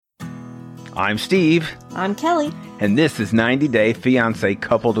I'm Steve, I'm Kelly. and this is 90 Day Fiancé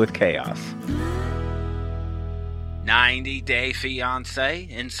Coupled with Chaos. 90 Day Fiancé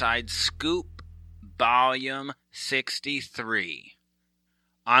Inside Scoop, Volume 63.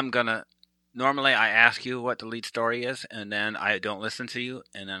 Normally I ask you what the lead story is, and then I don't listen to you,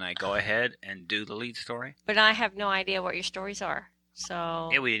 and then I go ahead and do the lead story. But I have no idea what your stories are, so...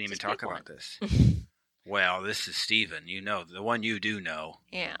 Yeah, we didn't even talk about this. Well, this is Steven. You know, the one you do know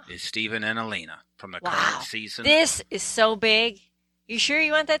is Steven and Alina from the current season. This is so big. You sure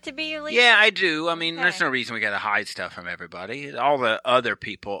you want that to be your lead? Yeah, I do. I mean, There's no reason we got to hide stuff from everybody. All the other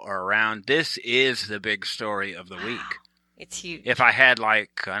people are around. This is the big story of the week. It's huge. If I had,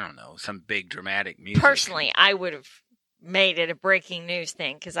 some big dramatic music. Personally, I would have made it a breaking news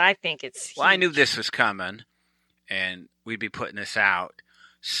thing because I think it's huge. Well, I knew this was coming, and we'd be putting this out.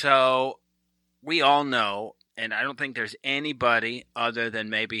 So we all know, and I don't think there's anybody other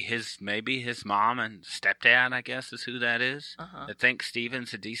than maybe his mom and stepdad, I guess is who that is, that thinks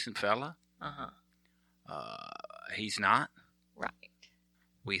Steven's a decent fella. He's not. Right.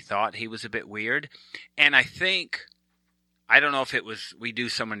 We thought he was a bit weird. And I don't know if it was, we do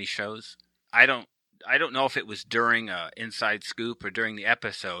so many shows. I don't know if it was during Inside Scoop or during the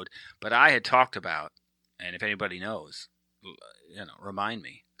episode, but I had talked about, and if anybody knows, remind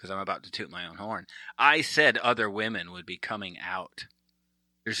me, because I'm about to toot my own horn. I said other women would be coming out.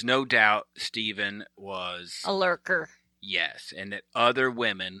 There's no doubt Steven was a lurker. Yes, and that other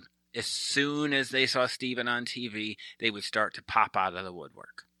women, as soon as they saw Steven on TV, they would start to pop out of the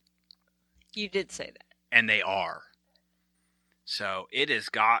woodwork. You did say that. And they are. So it has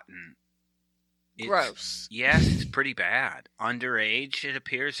gotten gross. Yes, it's pretty bad. Underage, it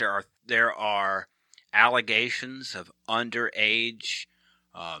appears. There are allegations of underage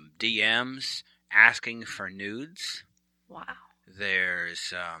DMs asking for nudes. Wow.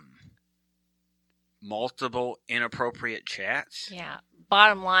 There's multiple inappropriate chats. Yeah.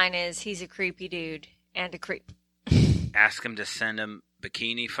 Bottom line is he's a creepy dude and a creep. Ask him to send him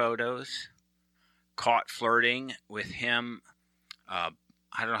bikini photos. Caught flirting with him. I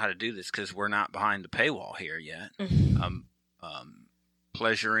don't know how to do this because we're not behind the paywall here yet.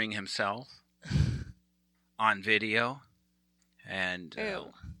 Pleasuring himself on video. And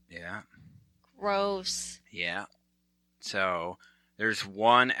yeah. Gross. Yeah. So there's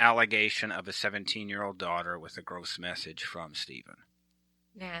one allegation of a 17-year-old daughter with a gross message from Steven.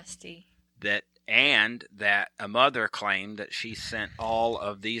 Nasty. That a mother claimed that she sent all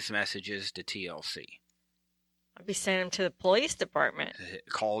of these messages to TLC. I'd be sending him to the police department.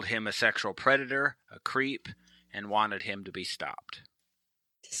 Called him a sexual predator, a creep, and wanted him to be stopped.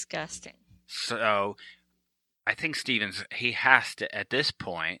 Disgusting. So I think he has to, at this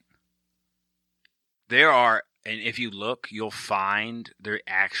point, and if you look, you'll find their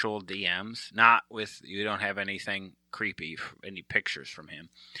actual DMs, you don't have anything creepy, any pictures from him.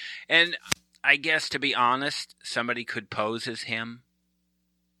 And I guess, to be honest, somebody could pose as him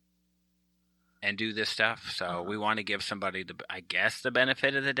and do this stuff. So we want to give somebody, the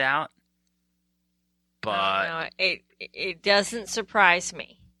benefit of the doubt. But no, it doesn't surprise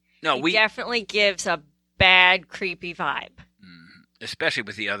me. No, he definitely gives a bad, creepy vibe. Especially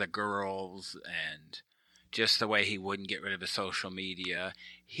with the other girls and just the way he wouldn't get rid of his social media.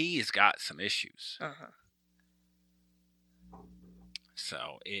 He's got some issues.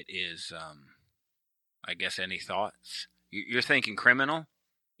 So it is, I guess, any thoughts? You're thinking criminal?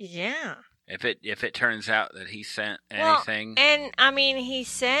 Yeah. If it turns out that he sent anything. Well, and I mean, he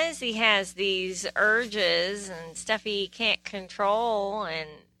says he has these urges and stuff he can't control, and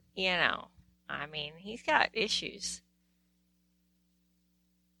I mean, he's got issues.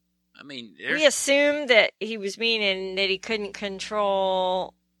 I mean, we assumed that he was meaning that he couldn't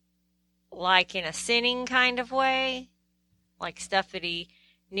control, like in a sinning kind of way, like stuff that he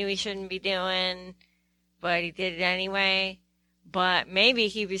knew he shouldn't be doing, but he did it anyway. But maybe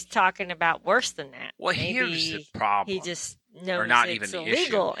he was talking about worse than that. Well, maybe here's the problem. He just knows it's even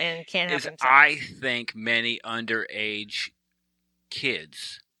illegal and can't have himself. I think many underage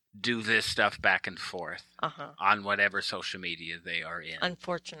kids do this stuff back and forth on whatever social media they are in.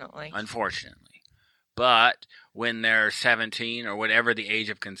 Unfortunately. But when they're 17 or whatever the age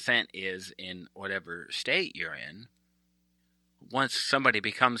of consent is in whatever state you're in, once somebody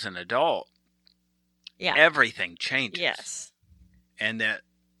becomes an adult, everything changes. Yes. And that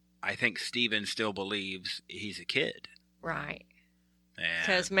I think Steven still believes he's a kid. Right.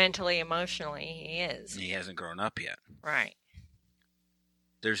 Because mentally, emotionally, he is. He hasn't grown up yet. Right.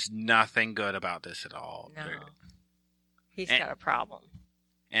 There's nothing good about this at all. No. He's got a problem.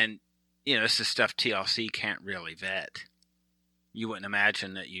 And, this is stuff TLC can't really vet. You wouldn't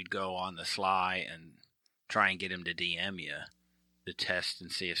imagine that you'd go on the sly and try and get him to DM you the test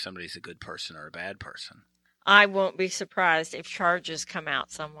and see if somebody's a good person or a bad person. I won't be surprised if charges come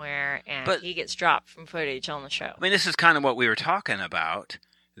out somewhere and But- he gets dropped from footage on the show. I mean, this is kind of what we were talking about,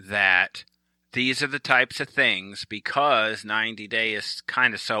 that these are the types of things, because 90 Day is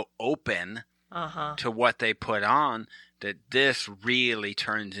kind of so open Uh-huh. to what they put on, that this really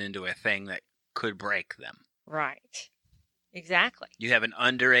turns into a thing that could break them. Right. Exactly. You have an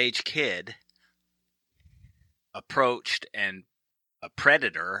underage kid approached and a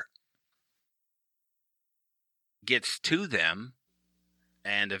predator gets to them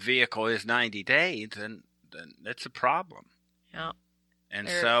and a vehicle is 90 days, then that's a problem. Yeah. And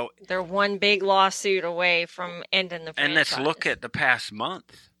They're- so, They're one big lawsuit away from ending the franchise. and let's look at the past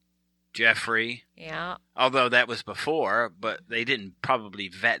month. Jeffrey, Yeah. although that was before, but they didn't probably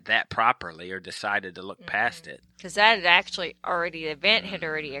vet that properly or decided to look past it. Because that had actually the event had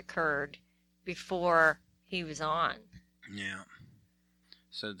already occurred before he was on. Yeah.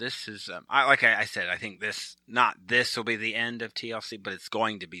 So this is, like I said, I think this will be the end of TLC, but it's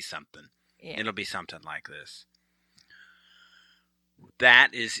going to be something. Yeah. It'll be something like this.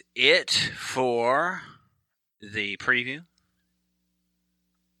 That is it for the preview.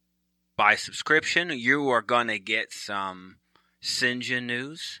 By subscription, you are going to get some Sinjin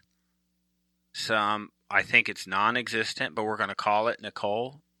news. Some, I think it's non-existent, but we're going to call it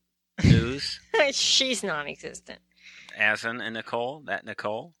Nicole news. She's non-existent. As in Nicole, that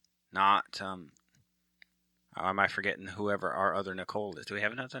Nicole. Not, am I forgetting whoever our other Nicole is? Do we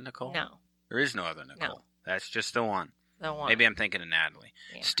have another Nicole? No. There is no other Nicole. No. That's just the one. The one. Maybe I'm thinking of Natalie.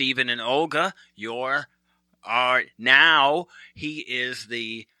 Yeah. Steven and Olga, now he is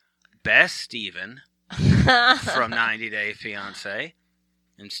the best Steven from 90 Day Fiancé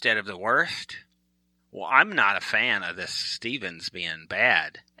instead of the worst. Well, I'm not a fan of this Stevens being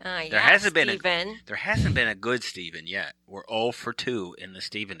bad. There hasn't been Steven. There hasn't been a good Steven yet. We're 0 for 2 in the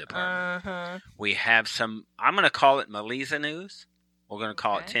Steven department. Uh-huh. We have some, I'm going to call it Melissa news. We're going to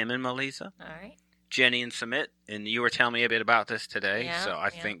call it Okay. Tim and Melissa. All right. Jenny and Sumit, and you were telling me a bit about this today, Yeah, so I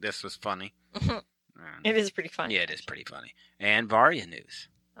yeah. think this was funny. It is pretty funny. Yeah, it is pretty funny. And Varya news.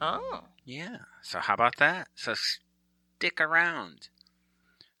 Oh. Yeah, so how about that? So stick around,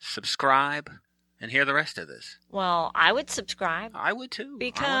 subscribe, and hear the rest of this. Well, I would subscribe I would too. I want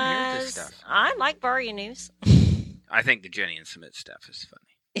to hear this because stuff. I like Barya News. I think the Jenny and Sumit stuff is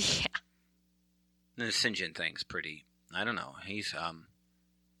funny. Yeah. And the Sinjin thing's pretty, I don't know, he's,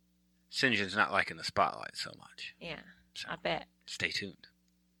 Sinjin's not liking the spotlight so much. Yeah. So I bet. stay tuned.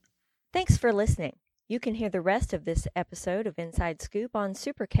 Thanks for listening. You can hear the rest of this episode of Inside Scoop on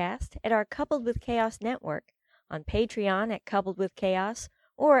Supercast at our Coupled with Chaos network, on Patreon at Coupled with Chaos,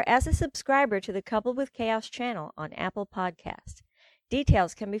 or as a subscriber to the Coupled with Chaos channel on Apple Podcast.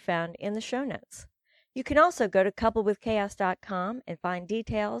 Details can be found in the show notes. You can also go to coupledwithchaos.com and find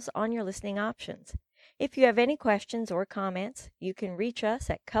details on your listening options. If you have any questions or comments, you can reach us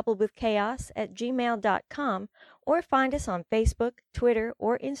at coupledwithchaos@gmail.com or find us on Facebook, Twitter,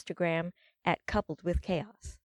 or Instagram at Coupled with Chaos.